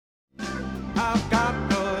I've got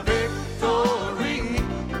the victory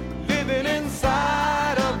living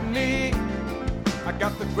inside of me. I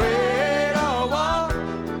got the greater one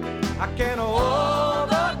I can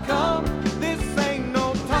overcome. This ain't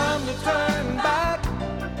no time to turn back,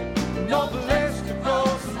 no place to go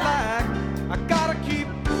slack. I gotta keep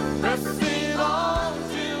pressing on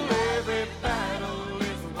till every battle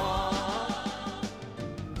is won.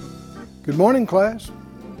 Good morning, class.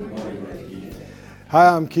 Hi,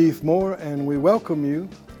 I'm Keith Moore, and we welcome you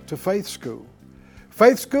to Faith School.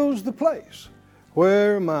 Faith School's the place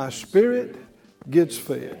where my spirit gets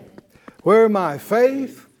fed, where my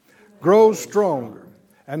faith grows stronger,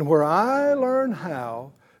 and where I learn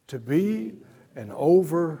how to be an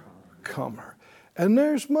overcomer. And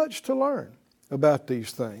there's much to learn about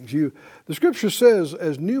these things. The Scripture says,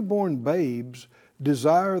 as newborn babes,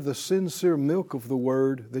 desire the sincere milk of the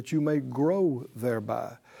Word that you may grow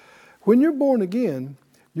thereby. When you're born again,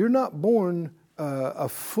 you're not born a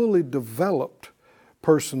fully developed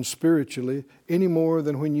person spiritually any more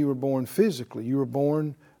than when you were born physically. You were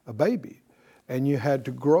born a baby, and you had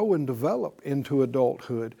to grow and develop into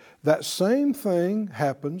adulthood. That same thing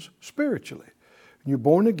happens spiritually. When you're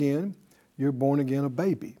born again a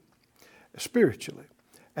baby, spiritually.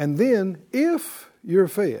 And then if you're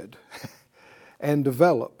fed and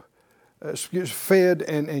develop, fed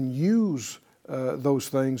and use those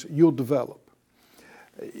things, you'll develop.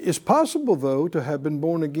 It's possible, though, to have been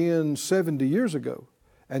born again 70 years ago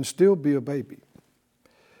and still be a baby.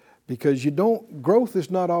 Because growth is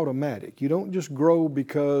not automatic. You don't just grow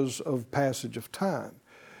because of passage of time.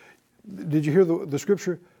 Did you hear the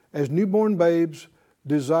Scripture? As newborn babes,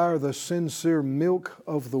 desire the sincere milk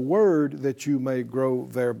of the Word that you may grow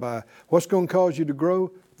thereby. What's going to cause you to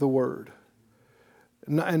grow? The Word.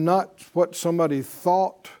 And not what somebody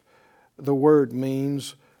thought the Word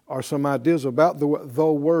means or some ideas about the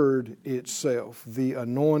Word itself. The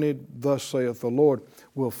anointed, thus saith the Lord,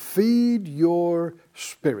 will feed your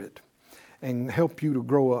spirit and help you to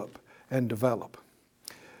grow up and develop.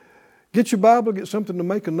 Get your Bible, get something to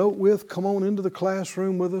make a note with. Come on into the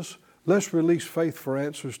classroom with us. Let's release faith for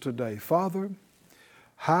answers today. Father,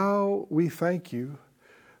 how we thank you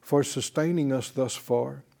for sustaining us thus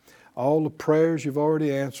far. All the prayers you've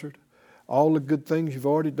already answered, all the good things you've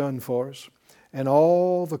already done for us, and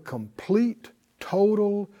all the complete,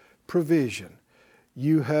 total provision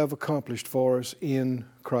you have accomplished for us in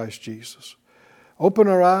Christ Jesus. Open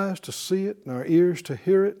our eyes to see it, and our ears to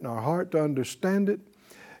hear it, and our heart to understand it.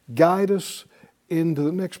 Guide us into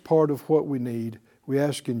the next part of what we need. We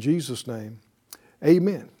ask in Jesus' name.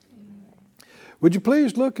 Amen. Would you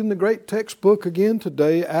please look in the great textbook again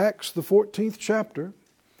today, Acts the 14th chapter.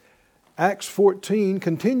 Acts 14,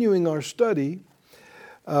 continuing our study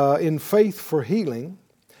in faith for healing,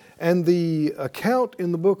 and the account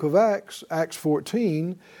in the book of Acts, Acts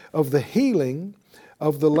 14, of the healing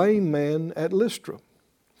of the lame man at Lystra.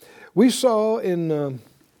 We saw in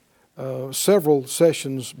several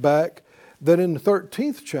sessions back that in the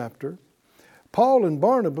 13th chapter, Paul and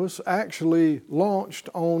Barnabas actually launched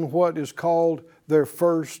on what is called their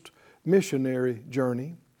first missionary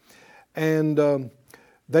journey. And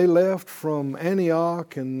they left from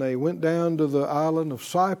Antioch and they went down to the island of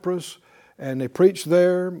Cyprus and they preached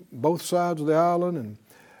there, both sides of the island,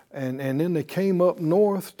 and then they came up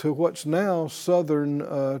north to what's now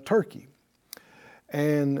southern Turkey.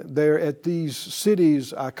 And they're at these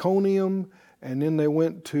cities, Iconium, and then they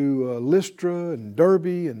went to Lystra and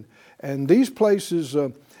Derbe, and these places,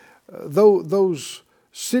 though those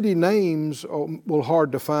city names are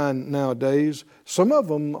hard to find nowadays. Some of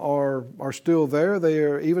them are still there. They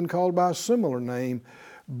are even called by a similar name.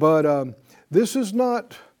 But this is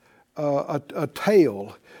not a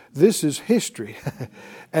tale. This is history.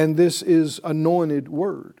 And this is anointed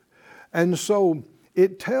word. And so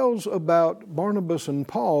it tells about Barnabas and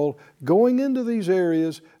Paul going into these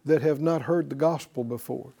areas that have not heard the gospel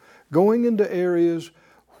before. Going into areas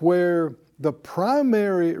where the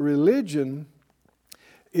primary religion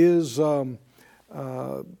is the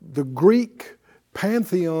Greek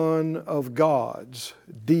pantheon of gods,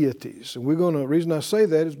 deities. And the reason I say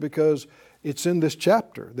that is because it's in this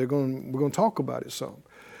chapter. We're going to talk about it some.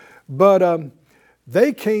 But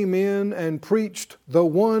they came in and preached the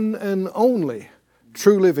one and only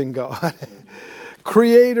true living God,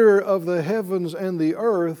 creator of the heavens and the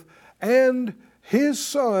earth, and His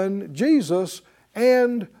Son, Jesus,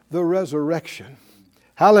 and the resurrection.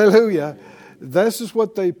 Hallelujah. This is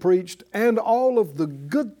what they preached, and all of the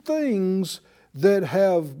good things that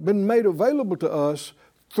have been made available to us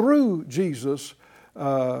through Jesus'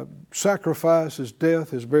 sacrifice, His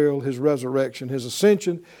death, His burial, His resurrection, His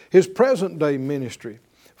ascension, His present day ministry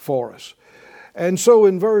for us. And so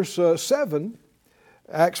in verse 7,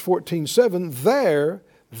 Acts 14:7, there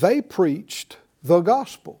they preached the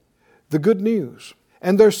gospel, the good news.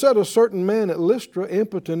 And there sat a certain man at Lystra,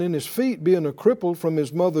 impotent in his feet, being a cripple from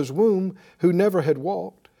his mother's womb, who never had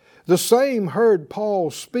walked. The same heard Paul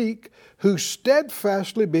speak, who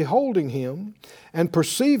steadfastly beholding him, and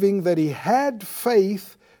perceiving that he had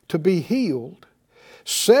faith to be healed,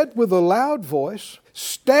 said with a loud voice,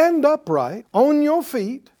 stand upright on your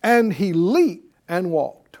feet, and he leaped and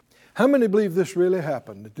walked. How many believe this really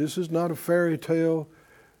happened? That this is not a fairy tale,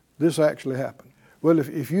 this actually happened? Well,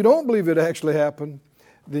 if you don't believe it actually happened,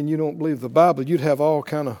 then you don't believe the Bible. You'd have all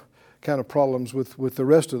kind of problems with the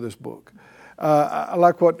rest of this book. I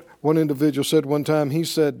like what one individual said one time. He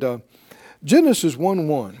said, Genesis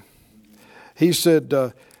 1:1. He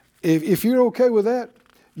said, if you're okay with that,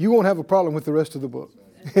 you won't have a problem with the rest of the book.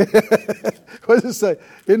 What does it say?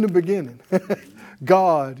 In the beginning,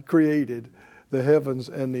 God created the heavens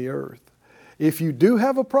and the earth. If you do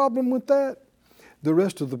have a problem with that, the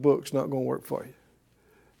rest of the book's not going to work for you.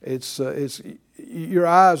 It's your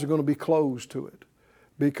eyes are going to be closed to it,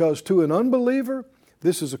 because to an unbeliever,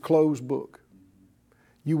 this is a closed book.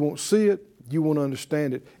 You won't see it. You won't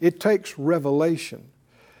understand it. It takes revelation,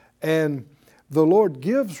 and the Lord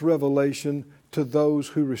gives revelation to those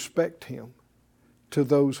who respect Him, to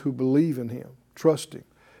those who believe in Him, trust Him.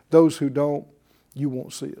 Those who don't, you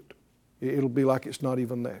won't see it. It'll be like it's not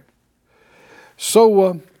even there.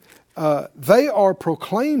 So they are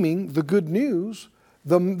proclaiming the good news.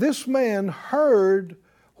 This man heard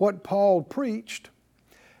what Paul preached,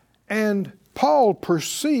 and Paul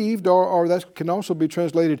perceived, or that can also be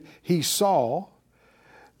translated, he saw,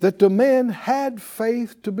 that the man had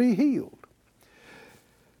faith to be healed.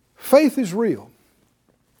 Faith is real.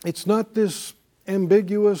 It's not this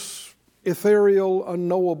ambiguous, ethereal,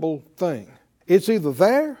 unknowable thing. It's either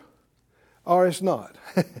there or it's not.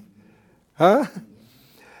 Huh?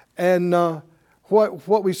 And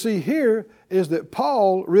what we see here is that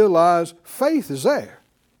Paul realized faith is there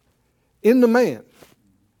in the man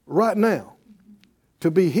right now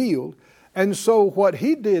to be healed. And so what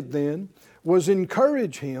he did then was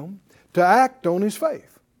encourage him to act on his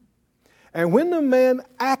faith. And when the man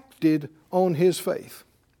acted on his faith,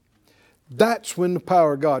 that's when the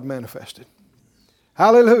power of God manifested.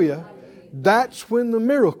 Hallelujah. That's when the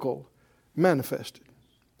miracle manifested.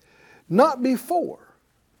 Not before.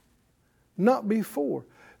 Not before.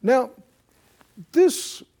 Now,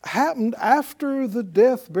 this happened after the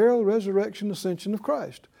death, burial, resurrection, ascension of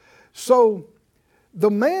Christ. So, the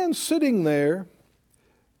man sitting there,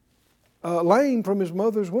 lame from his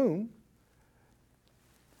mother's womb,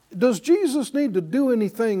 does Jesus need to do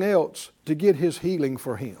anything else to get his healing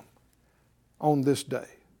for him on this day?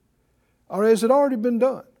 Or has it already been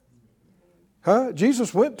done? Huh?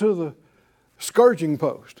 Jesus went to the scourging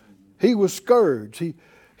post. He was scourged.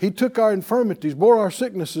 He took our infirmities, bore our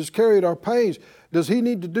sicknesses, carried our pains. Does he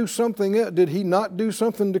need to do something else? Did he not do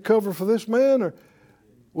something to cover for this man? Or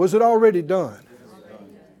was it already done?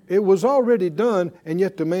 It was already done, and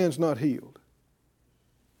yet the man's not healed.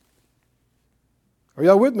 Are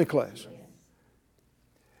y'all with me, class?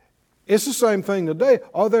 It's the same thing today.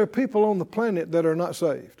 Are there people on the planet that are not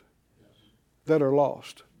saved? That are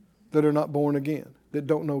lost? That are not born again? That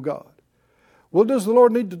don't know God? Well, does the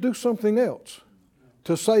Lord need to do something else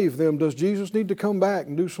to save them? Does Jesus need to come back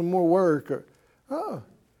and do some more work?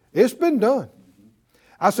 It's been done.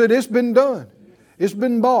 I said it's been done. It's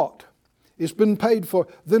been bought. It's been paid for.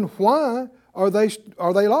 Then why are they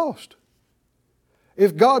lost?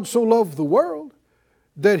 If God so loved the world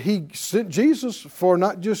that He sent Jesus for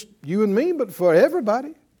not just you and me, but for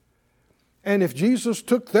everybody. And if Jesus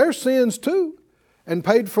took their sins too and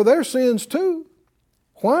paid for their sins too,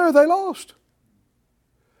 why are they lost?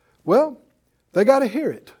 Well, they got to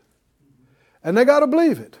hear it. And they got to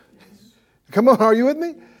believe it. Come on, are you with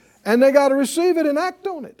me? And they got to receive it and act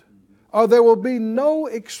on it, or there will be no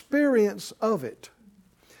experience of it.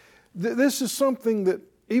 This is something that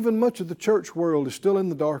even much of the church world is still in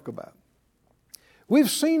the dark about. We've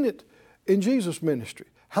seen it in Jesus' ministry.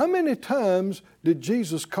 How many times did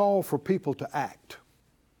Jesus call for people to act?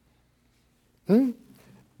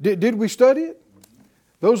 Did we study it?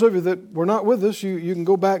 Those of you that were not with us, you can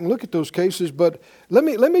go back and look at those cases, but let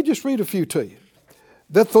me just read a few to you.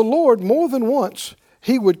 That the Lord, more than once,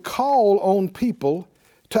 He would call on people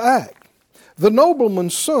to act. The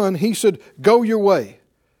nobleman's son, He said, go your way.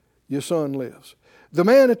 Your son lives. The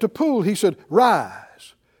man at the pool, He said,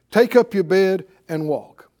 rise, take up your bed and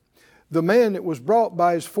walk. The man that was brought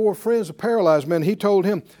by his 4 friends, a paralyzed man, He told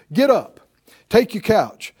him, get up, take your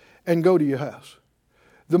couch and go to your house.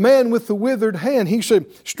 The man with the withered hand, he said,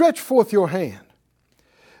 stretch forth your hand.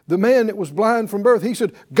 The man that was blind from birth, he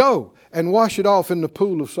said, go and wash it off in the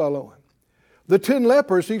pool of Siloam. The 10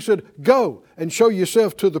 lepers, he said, go and show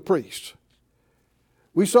yourself to the priests.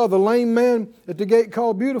 We saw the lame man at the gate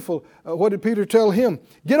called Beautiful. What did Peter tell him?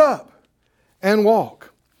 Get up and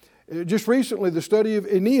walk. Just recently, the study of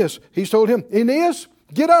Aeneas, he told him, Aeneas,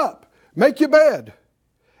 get up, make your bed.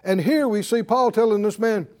 And here we see Paul telling this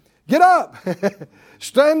man, get up,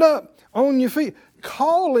 stand up on your feet,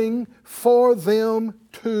 calling for them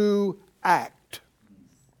to act.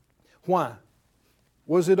 Why?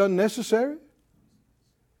 Was it unnecessary?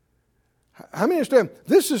 How many understand?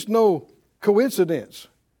 This is no coincidence.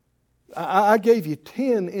 I gave you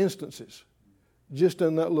 10 instances just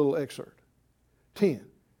in that little excerpt. 10.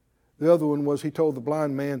 The other one was he told the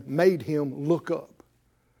blind man, made him look up.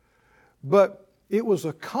 But it was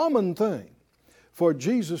a common thing for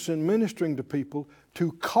Jesus in ministering to people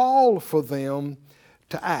to call for them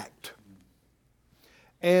to act.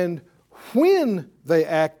 And when they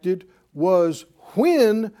acted was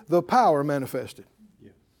when the power manifested.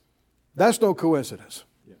 That's no coincidence.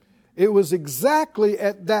 It was exactly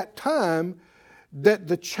at that time that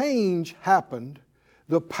the change happened,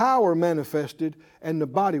 the power manifested, and the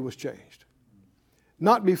body was changed.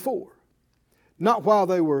 Not before. Not while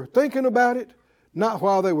they were thinking about it, not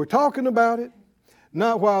while they were talking about it,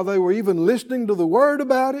 not while they were even listening to the word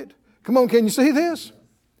about it. Come on, can you see this?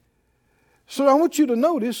 So I want you to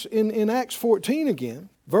notice in Acts 14 again,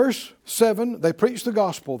 verse 7, they preached the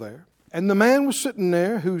gospel there. And the man was sitting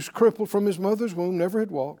there who's crippled from his mother's womb, never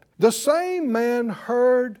had walked. The same man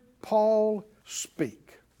heard Paul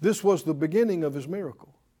speak. This was the beginning of his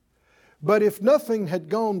miracle. But if nothing had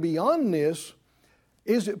gone beyond this,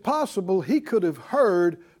 is it possible he could have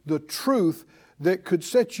heard the truth that could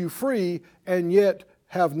set you free and yet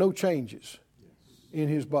have no changes in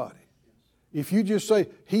his body? If you just say,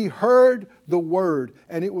 he heard the word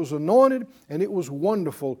and it was anointed and it was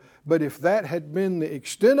wonderful, but if that had been the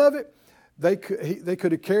extent of it, they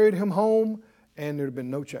could have carried him home and there'd have been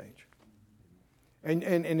no change. And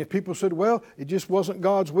if people said, well, it just wasn't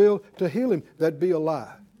God's will to heal him, that'd be a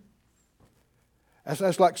lie.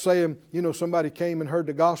 That's like saying, somebody came and heard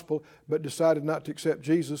the gospel but decided not to accept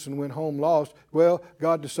Jesus and went home lost. Well,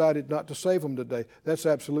 God decided not to save them today. That's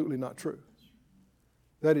absolutely not true.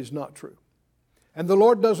 That is not true. And the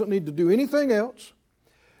Lord doesn't need to do anything else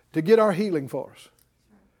to get our healing for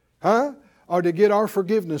us. Or to get our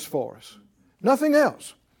forgiveness for us. Nothing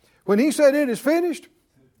else. When He said it is finished,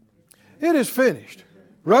 it is finished.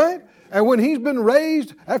 Right? And when He's been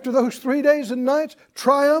raised after those 3 days and nights,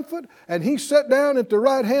 triumphant, and He sat down at the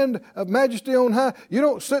right hand of majesty on high, you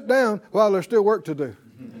don't sit down while there's still work to do.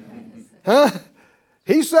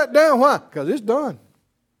 He sat down, why? Because it's done.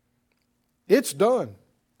 It's done.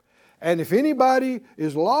 And if anybody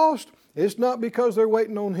is lost, it's not because they're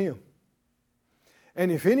waiting on Him.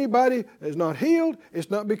 And if anybody is not healed, it's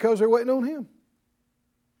not because they're waiting on Him.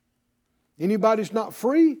 Anybody's not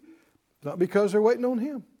free, it's not because they're waiting on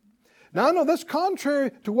Him. Now I know that's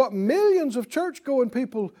contrary to what millions of church-going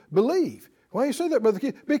people believe. Why do you say that, Brother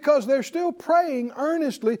Keith? Because they're still praying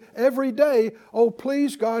earnestly every day, oh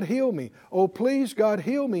please God heal me, oh please God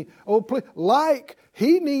heal me, oh please, like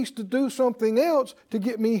He needs to do something else to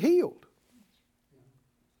get me healed.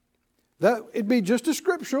 That it'd be just as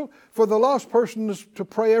scriptural for the lost person to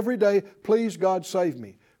pray every day, please God save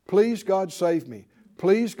me. Please God save me.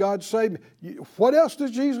 Please God save me. What else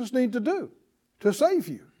does Jesus need to do to save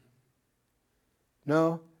you?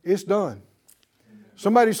 No, it's done.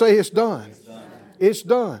 Somebody say it's done. It's done. It's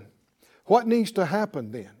done. What needs to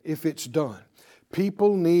happen then if it's done?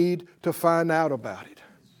 People need to find out about it.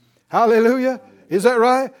 Hallelujah. Is that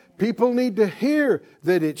right? People need to hear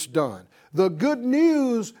that it's done. The good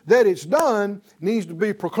news that it's done needs to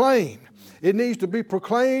be proclaimed. It needs to be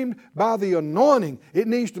proclaimed by the anointing. It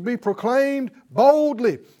needs to be proclaimed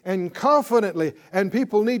boldly and confidently. And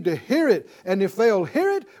people need to hear it. And if they'll hear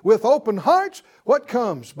it with open hearts, what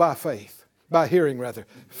comes by faith? By hearing, rather.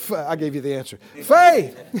 I gave you the answer.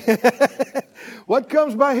 Faith. What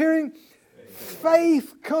comes by hearing?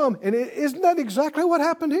 Faith come. And isn't that exactly what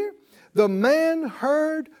happened here? The man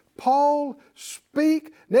heard Paul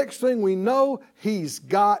speak. Next thing we know, he's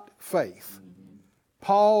got faith.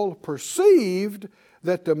 Paul perceived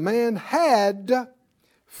that the man had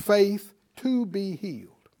faith to be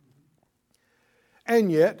healed.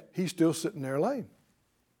 And yet, he's still sitting there lame.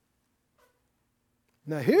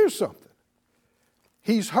 Now here's something.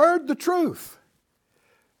 He's heard the truth.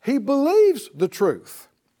 He believes the truth.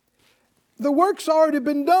 The work's already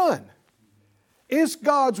been done. It's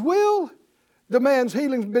God's will. The man's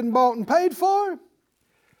healing's been bought and paid for.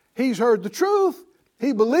 He's heard the truth,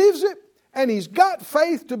 he believes it, and he's got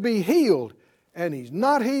faith to be healed, and he's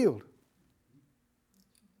not healed.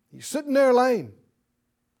 He's sitting there lame.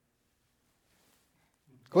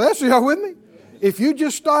 Class, are y'all with me? If you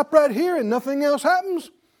just stop right here and nothing else happens,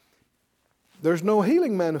 there's no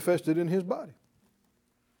healing manifested in his body.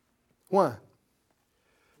 Why?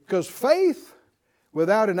 Because faith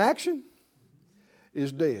without an action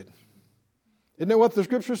is dead. Isn't that what the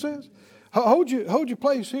Scripture says? Hold your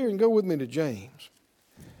place here and go with me to James.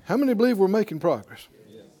 How many believe we're making progress?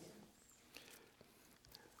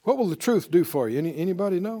 What will the truth do for you?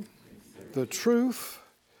 Anybody know? The truth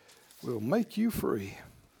will make you free.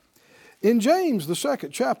 In James, the 2nd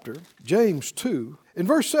chapter, James 2, in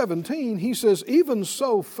verse 17, he says, even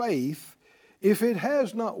so faith, if it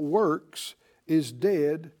has not works, is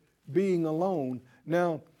dead, being alone.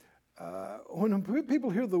 Now, when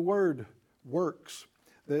people hear the word works,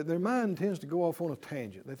 their mind tends to go off on a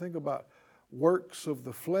tangent. They think about works of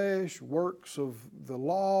the flesh, works of the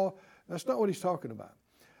law. That's not what he's talking about.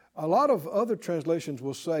 A lot of other translations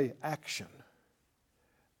will say action.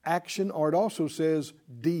 Action, or it also says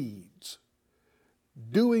deeds.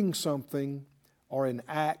 Doing something or an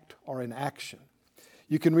act or an action.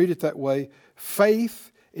 You can read it that way.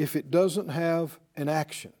 Faith, if it doesn't have an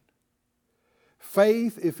action.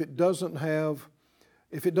 Faith, if it doesn't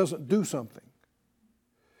do something,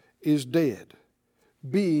 is dead,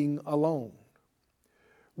 being alone.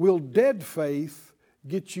 Will dead faith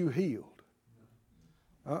get you healed?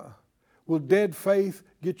 Will dead faith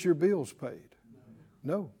get your bills paid?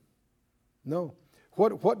 No.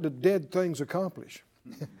 What do dead things accomplish?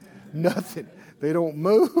 Nothing. They don't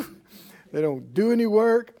move. They don't do any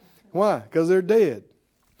work. Why? Because they're dead.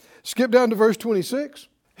 Skip down to verse 26.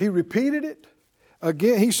 He repeated it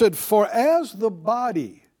again. He said, for as the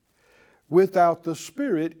body without the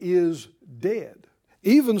spirit is dead,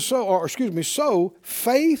 even so, so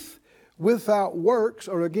faith without works,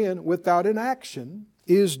 or again, without an action,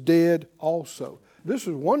 is dead also. This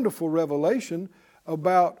is wonderful revelation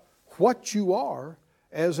about what you are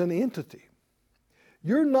as an entity.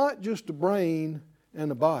 You're not just a brain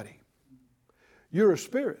and a body. You're a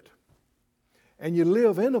spirit. And you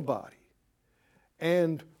live in a body.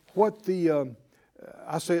 And what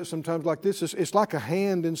I say it sometimes like this, it's like a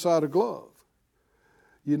hand inside a glove.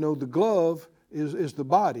 You know, the glove is the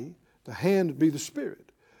body, the hand would be the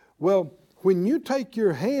spirit. Well, when you take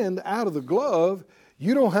your hand out of the glove,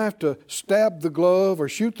 you don't have to stab the glove or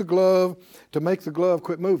shoot the glove to make the glove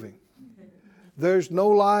quit moving. There's no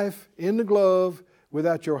life in the glove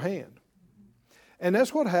without your hand. And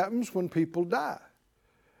that's what happens when people die.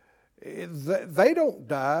 They don't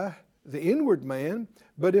die, the inward man,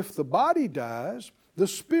 but if the body dies, the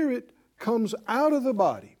spirit comes out of the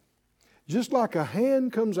body. Just like a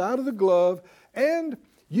hand comes out of the glove, and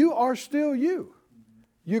you are still you.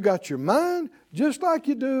 You got your mind just like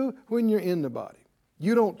you do when you're in the body.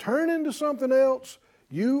 You don't turn into something else.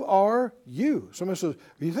 You are you. Somebody says,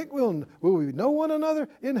 do you think will we know one another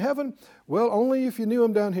in heaven? Well, only if you knew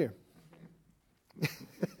them down here.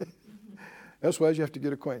 That's why you have to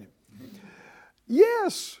get acquainted.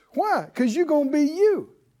 Yes. Why? Because you're going to be you.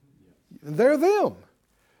 They're them.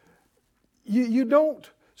 You don't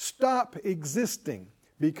stop existing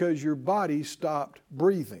because your body stopped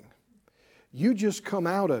breathing. You just come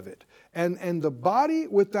out of it. And the body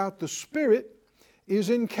without the spirit is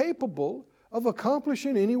incapable of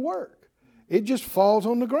accomplishing any work. It just falls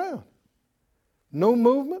on the ground. No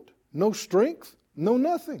movement, no strength, no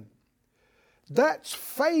nothing. That's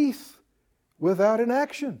faith without an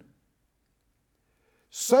action.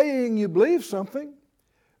 Saying you believe something,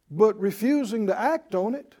 but refusing to act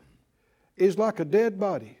on it is like a dead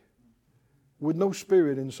body with no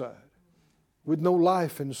spirit inside, with no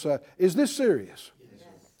life inside. Is this serious? Yes.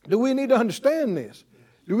 Do we need to understand this?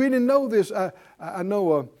 Do we need to know this? I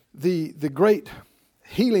know the great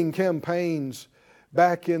healing campaigns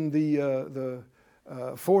back in the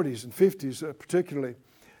 40s and 50s particularly,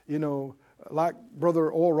 you know, like Brother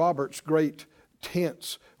Oral Roberts' great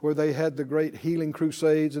tents where they had the great healing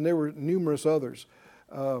crusades, and there were numerous others.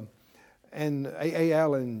 And A.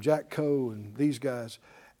 Allen, Jack Coe, and these guys.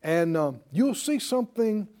 And you'll see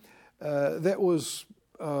something that was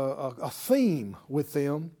a theme with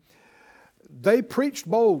them. They preached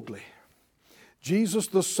boldly. Jesus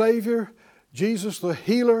the Savior, Jesus the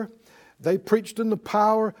Healer. They preached in the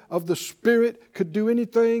power of the Spirit, could do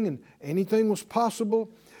anything, and anything was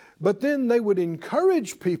possible. But then they would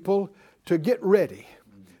encourage people to get ready,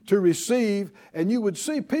 to receive, and you would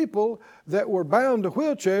see people that were bound to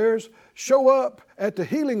wheelchairs show up at the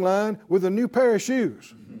healing line with a new pair of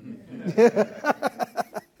shoes.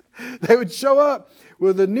 They would show up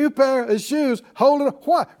with a new pair of shoes, holding them.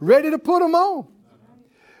 Why? Ready to put them on.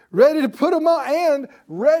 Ready to put them on and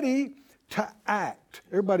ready to act.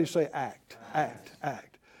 Everybody say act, act,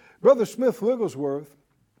 act. Brother Smith Wigglesworth,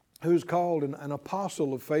 who's called an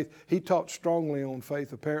apostle of faith, he taught strongly on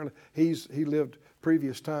faith apparently. He lived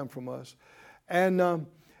previous time from us. And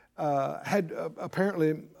had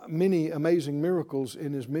apparently many amazing miracles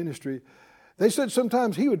in his ministry. They said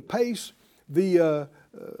sometimes he would pace the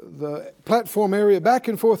platform area back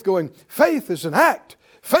and forth going, faith is an act,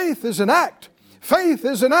 faith is an act, faith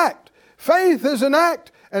is an act, faith is an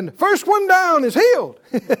act, and first one down is healed.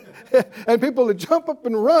 And people would jump up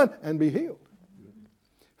and run and be healed.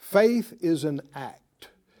 Faith is an act.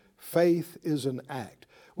 Faith is an act.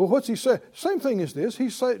 Well, what's he say? Same thing as this.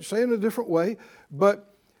 He's saying a different way,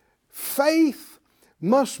 but faith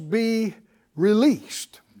must be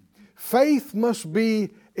released. Faith must be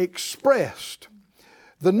expressed.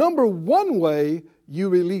 The number one way you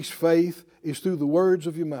release faith is through the words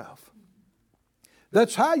of your mouth.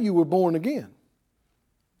 That's how you were born again.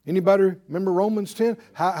 Anybody remember Romans 10?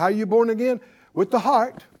 How are you born again? With the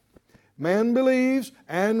heart, man believes,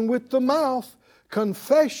 and with the mouth,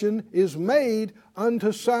 confession is made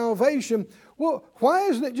unto salvation. Well, why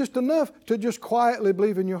isn't it just enough to just quietly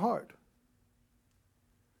believe in your heart?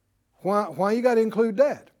 Why you got to include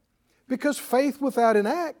that? Because faith without an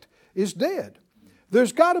act is dead.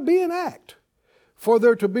 There's got to be an act for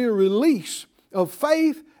there to be a release of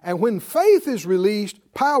faith. And when faith is released,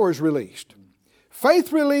 power is released.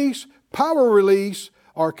 Faith release, power release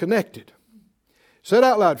are connected. Say it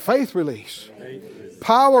out loud. Faith release,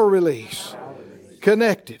 power release,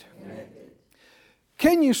 connected.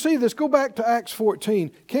 Can you see this? Go back to Acts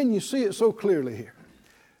 14. Can you see it so clearly here?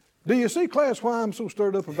 Do you see, class, why I'm so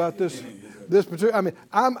stirred up about this particular? I mean,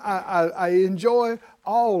 I enjoy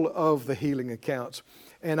all of the healing accounts,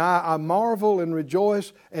 and I marvel and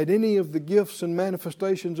rejoice at any of the gifts and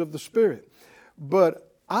manifestations of the Spirit.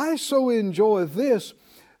 But I so enjoy this.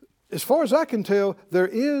 As far as I can tell, there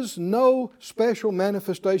is no special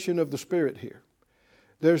manifestation of the Spirit here.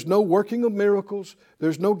 There's no working of miracles.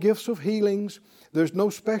 There's no gifts of healings. There's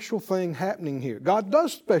no special thing happening here. God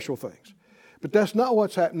does special things. But that's not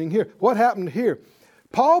what's happening here. What happened here?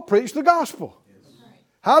 Paul preached the gospel.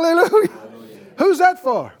 Hallelujah. Who's that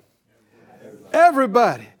for?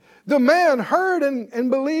 Everybody. The man heard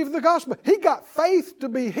and believed the gospel. He got faith to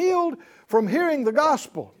be healed from hearing the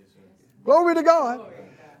gospel. Glory to God.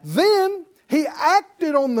 Then he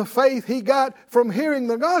acted on the faith he got from hearing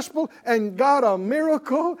the gospel and got a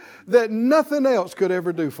miracle that nothing else could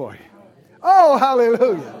ever do for you. Oh,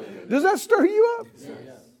 hallelujah. Does that stir you up?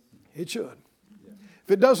 It should.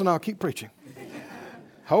 If it doesn't, I'll keep preaching.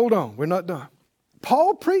 Hold on, we're not done.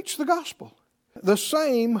 Paul preached the gospel. The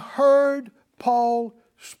same heard Paul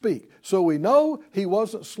speak. So we know he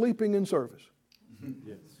wasn't sleeping in service.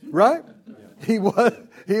 Right? He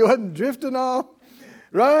wasn't drifting off.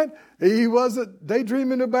 Right? He wasn't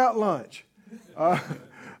daydreaming about lunch.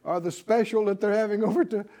 Or the special that they're having over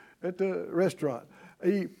at the restaurant.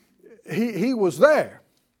 He was there.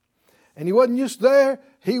 And he wasn't just there.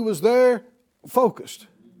 He was there focused.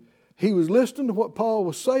 He was listening to what Paul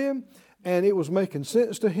was saying, and it was making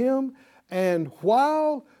sense to him. And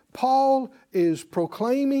while Paul is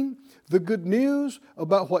proclaiming the good news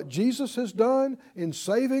about what Jesus has done in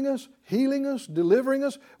saving us, healing us, delivering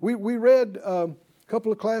us, we read a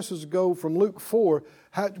couple of classes ago from Luke 4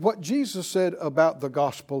 what Jesus said about the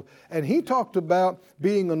gospel. And he talked about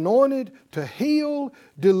being anointed to heal,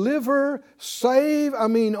 deliver, save,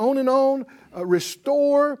 on and on,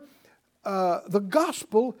 restore. The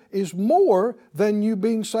gospel is more than you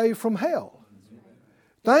being saved from hell.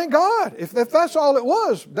 Thank God. If that's all it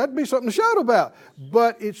was, that'd be something to shout about.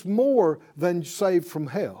 But it's more than saved from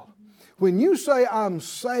hell. When you say I'm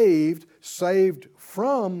saved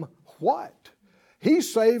from what? He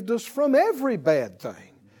saved us from every bad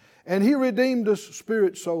thing. And He redeemed us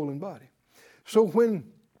spirit, soul, and body. So when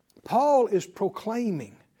Paul is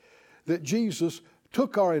proclaiming that Jesus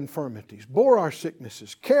took our infirmities, bore our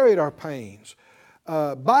sicknesses, carried our pains,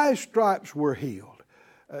 by His stripes we're healed.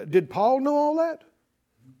 Did Paul know all that?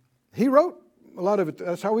 He wrote a lot of it.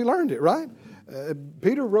 That's how we learned it, right?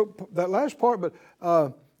 Peter wrote that last part, but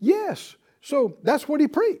yes. So that's what he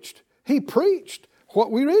preached. He preached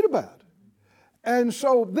what we read about. And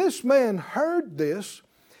so this man heard this,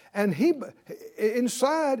 and he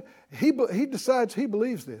decides he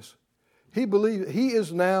believes this. He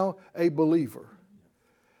is now a believer.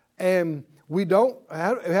 And we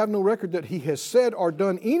have no record that he has said or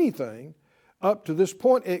done anything up to this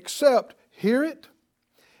point except hear it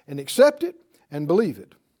and accept it and believe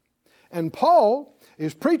it. And Paul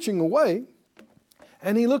is preaching away,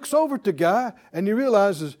 and he looks over to Guy, and he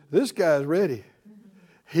realizes this guy's ready.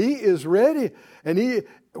 He is ready. And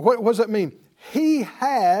what does that mean? He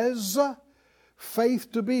has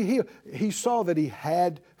faith to be healed. He saw that he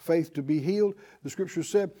had faith to be healed. The scripture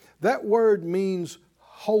said that word means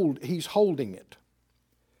he's holding it.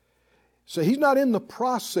 So he's not in the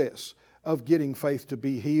process of getting faith to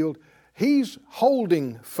be healed. He's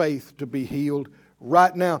holding faith to be healed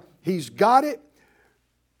right now. He's got it,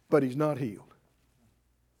 but he's not healed.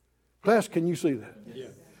 Class, can you see that? Yeah.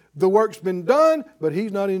 The work's been done, but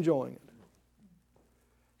he's not enjoying it.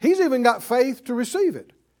 He's even got faith to receive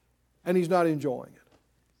it, and he's not enjoying it.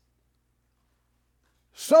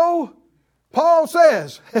 So, Paul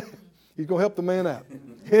says, he's going to help the man out.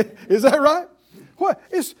 Is that right? What?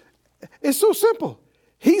 It's so simple.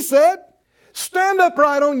 He said, stand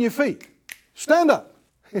upright on your feet. Stand up.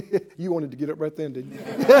 You wanted to get up right then, didn't you?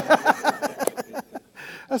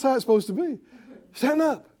 That's how it's supposed to be. Stand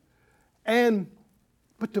up.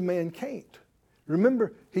 But the man can't.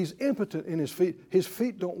 Remember, he's impotent in his feet. His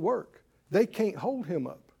feet don't work. They can't hold him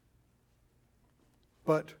up.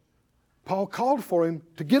 But Paul called for him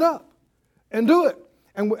to get up and do it.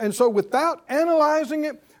 And so without analyzing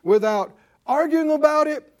it, without arguing about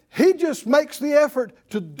it, he just makes the effort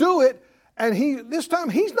to do it. And this time,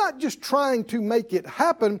 he's not just trying to make it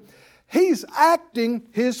happen. He's acting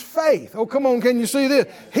his faith. Oh, come on, can you see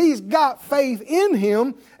this? He's got faith in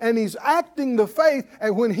him, and he's acting the faith.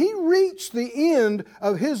 And when he reached the end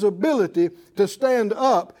of his ability to stand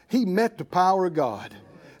up, he met the power of God.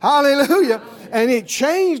 Hallelujah. And it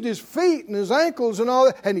changed his feet and his ankles and all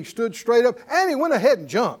that. And he stood straight up, and he went ahead and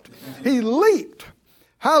jumped. He leaped.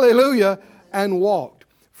 Hallelujah. And walked.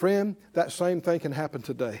 Friend, that same thing can happen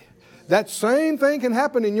today. That same thing can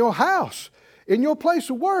happen in your house, in your place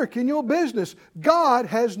of work, in your business. God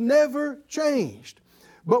has never changed.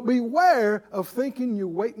 But beware of thinking you're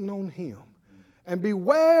waiting on Him. And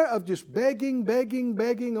beware of just begging,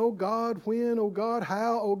 oh God, when, oh God,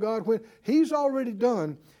 how, oh God, when. He's already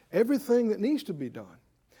done everything that needs to be done.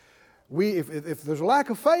 If there's a lack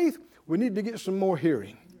of faith, we need to get some more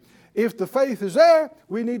hearing. If the faith is there,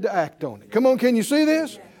 we need to act on it. Come on, can you see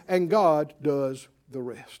this? And God does the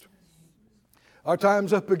rest. Our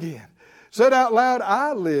time's up again. Said out loud,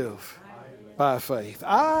 I live by faith.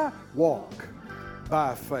 I walk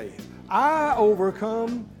by faith. I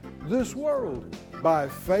overcome this world by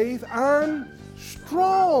faith. I'm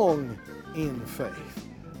strong in faith,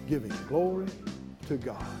 giving glory to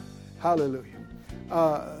God. Hallelujah.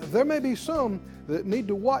 There may be some that need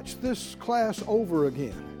to watch this class over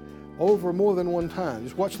again, over more than one time.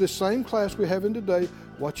 Just watch this same class we're having today.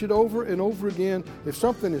 Watch it over and over again. If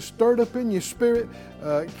something is stirred up in your spirit,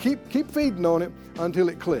 keep feeding on it until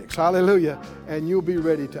it clicks. Hallelujah. And you'll be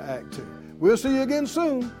ready to act too. We'll see you again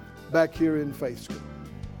soon back here in Faith School.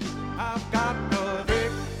 I've got the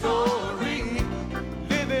victory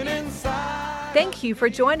living inside. Thank you for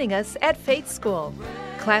joining us at Faith School.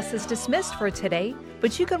 Class is dismissed for today,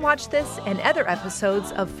 but you can watch this and other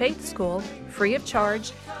episodes of Faith School free of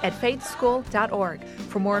charge at faithschool.org.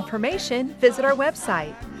 For more information, visit our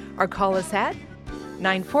website or call us at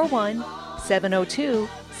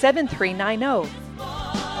 941-702-7390.